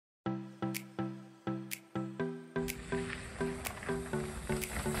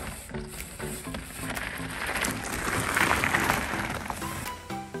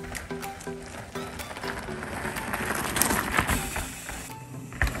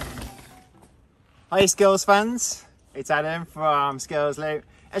Hi Skills fans, it's Adam from SkillsLoop.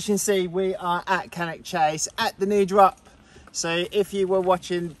 As you can see, we are at Cannock Chase at the new drop. So if you were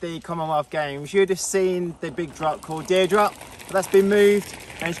watching the Commonwealth Games, you'd have seen the big drop called Deer Drop. But that's been moved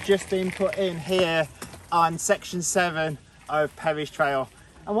and it's just been put in here on section 7 of Perry's Trail.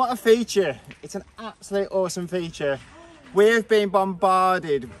 And what a feature, it's an absolute awesome feature. We've been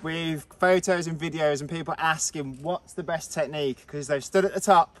bombarded with photos and videos and people asking what's the best technique, because they've stood at the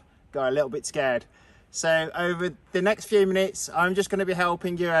top, got a little bit scared. So over the next few minutes, I'm just going to be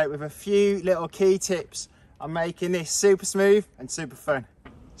helping you out with a few little key tips on making this super smooth and super fun.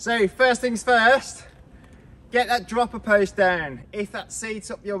 So first things first, get that dropper post down. If that seats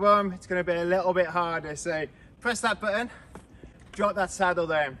up your bum, it's going to be a little bit harder. So press that button, drop that saddle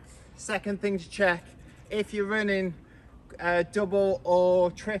down. Second thing to check, if you're running double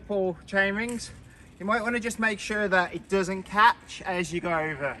or triple chain rings, you might want to just make sure that it doesn't catch as you go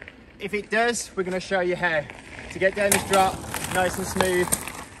over. If it does, we're going to show you how to get down this drop nice and smooth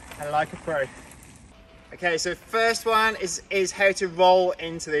and like a pro. Okay, so first one is how to roll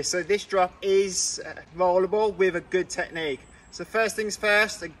into this. So this drop is rollable with a good technique. So first things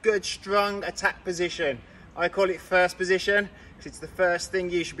first, a good strong attack position. I call it first position because it's the first thing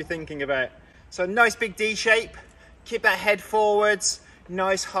you should be thinking about. So nice big D shape, keep that head forwards,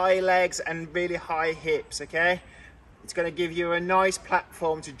 nice high legs and really high hips, okay? It's going to give you a nice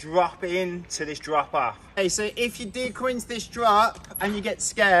platform to drop into this drop off. Okay, so if you do come into this drop and you get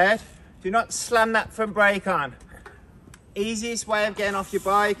scared, do not slam that front brake on. Easiest way of getting off your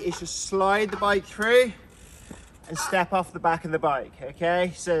bike is just slide the bike through and step off the back of the bike,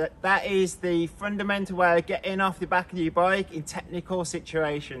 okay? So that is the fundamental way of getting off the back of your bike in technical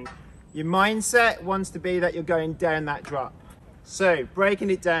situations. Your mindset wants to be that you're going down that drop. So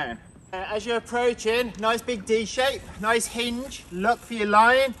breaking it down. As you're approaching, nice big D shape, nice hinge, look for your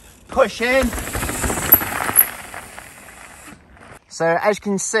line, push in. So as you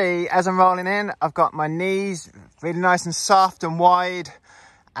can see, as I'm rolling in, I've got my knees really nice and soft and wide,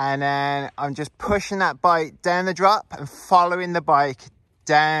 and then I'm just pushing that bike down the drop and following the bike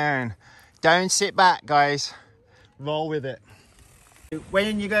down. Don't sit back, guys, roll with it.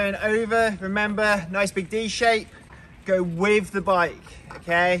 When you're going over, remember, nice big D shape, go with the bike,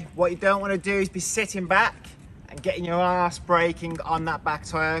 okay? What you don't want to do is be sitting back and getting your ass braking on that back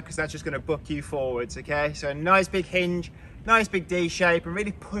tire, because that's just going to buck you forwards, okay? So a nice big hinge, nice big D shape, and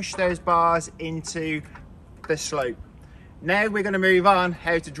really push those bars into the slope. Now we're going to move on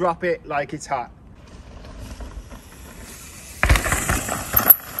how to drop it like it's hot.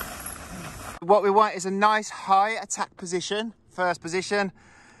 What we want is a nice high attack position, first position.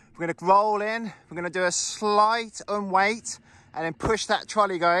 We're going to roll in, we're going to do a slight unweight and then push that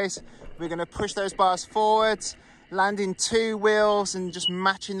trolley, guys. We're going to push those bars forwards, landing 2 wheels and just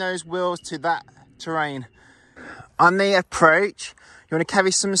matching those wheels to that terrain. On the approach, you want to carry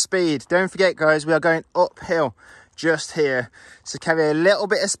some speed. Don't forget, guys, we are going uphill just here. So carry a little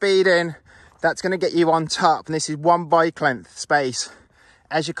bit of speed in. That's going to get you on top, and this is 1 bike length space.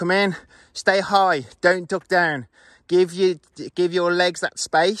 As you come in, stay high, don't duck down. Give your legs that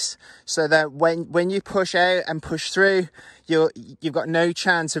space so that when you push out and push through, you've got no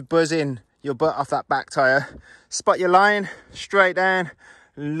chance of buzzing your butt off that back tire. Spot your line, straight down,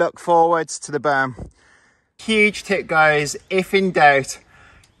 look forwards to the berm. Huge tip, guys, if in doubt,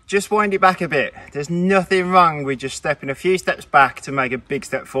 just wind it back a bit. There's nothing wrong with just stepping a few steps back to make a big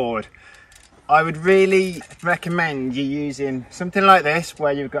step forward. I would really recommend you using something like this,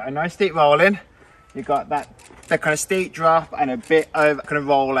 where you've got a nice steep roll in, you've got that kind of steep drop and a bit of kind of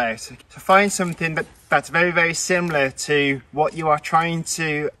roll out. So find something that's very, very similar to what you are trying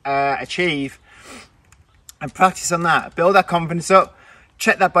to achieve and practice on that. Build that confidence up,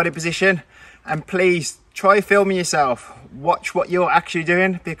 check that body position, and please try filming yourself. Watch what you're actually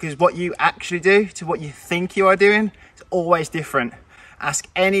doing, because what you actually do to what you think you are doing is always different. Ask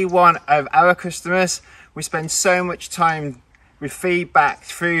any one of our customers. We spend so much time with feedback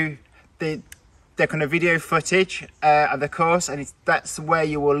through the kind of video footage of the course, and that's where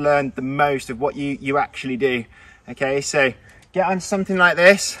you will learn the most of what you actually do. Okay, so get on something like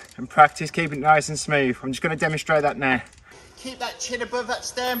this and practice keeping it nice and smooth. I'm just going to demonstrate that now. Keep that chin above that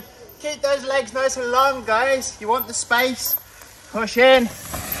stem. Keep those legs nice and long, guys. You want the space. Push in,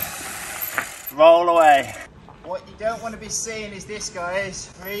 roll away. What you don't want to be seeing is this,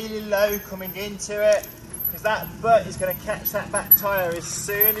 guys, really low coming into it, because that butt is going to catch that back tyre as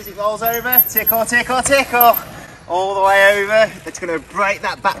soon as it rolls over. Tickle, tickle, tickle, all the way over. It's going to break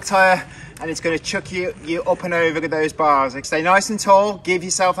that back tyre and it's going to chuck you up and over with those bars. Like, stay nice and tall, give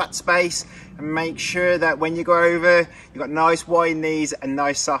yourself that space, and make sure that when you go over, you've got nice wide knees and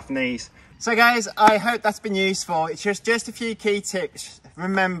nice soft knees. So guys, I hope that's been useful. It's just a few key tips.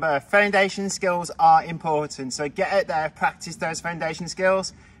 Remember, foundation skills are important. So get out there, practice those foundation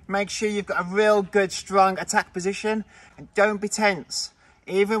skills. Make sure you've got a real good, strong attack position, and don't be tense.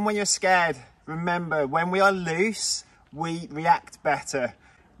 Even when you're scared, remember, when we are loose, we react better.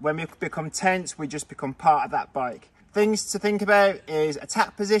 When we become tense, we just become part of that bike. Things to think about is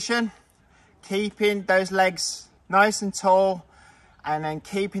attack position, keeping those legs nice and tall, and then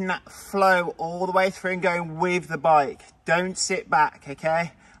keeping that flow all the way through and going with the bike. Don't sit back,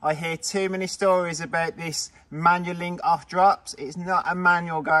 okay? I hear too many stories about this manualing off drops. It's not a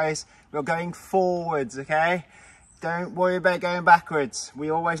manual, guys. We're going forwards, okay? Don't worry about going backwards.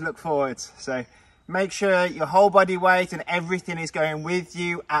 We always look forwards. So make sure your whole body weight and everything is going with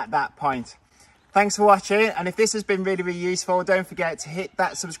you at that point. Thanks for watching, and if this has been really, really useful, don't forget to hit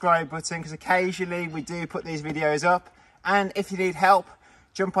that subscribe button, because occasionally we do put these videos up. And if you need help,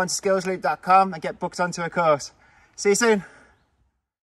 jump onto skillsloop.com and get booked onto a course. See you soon.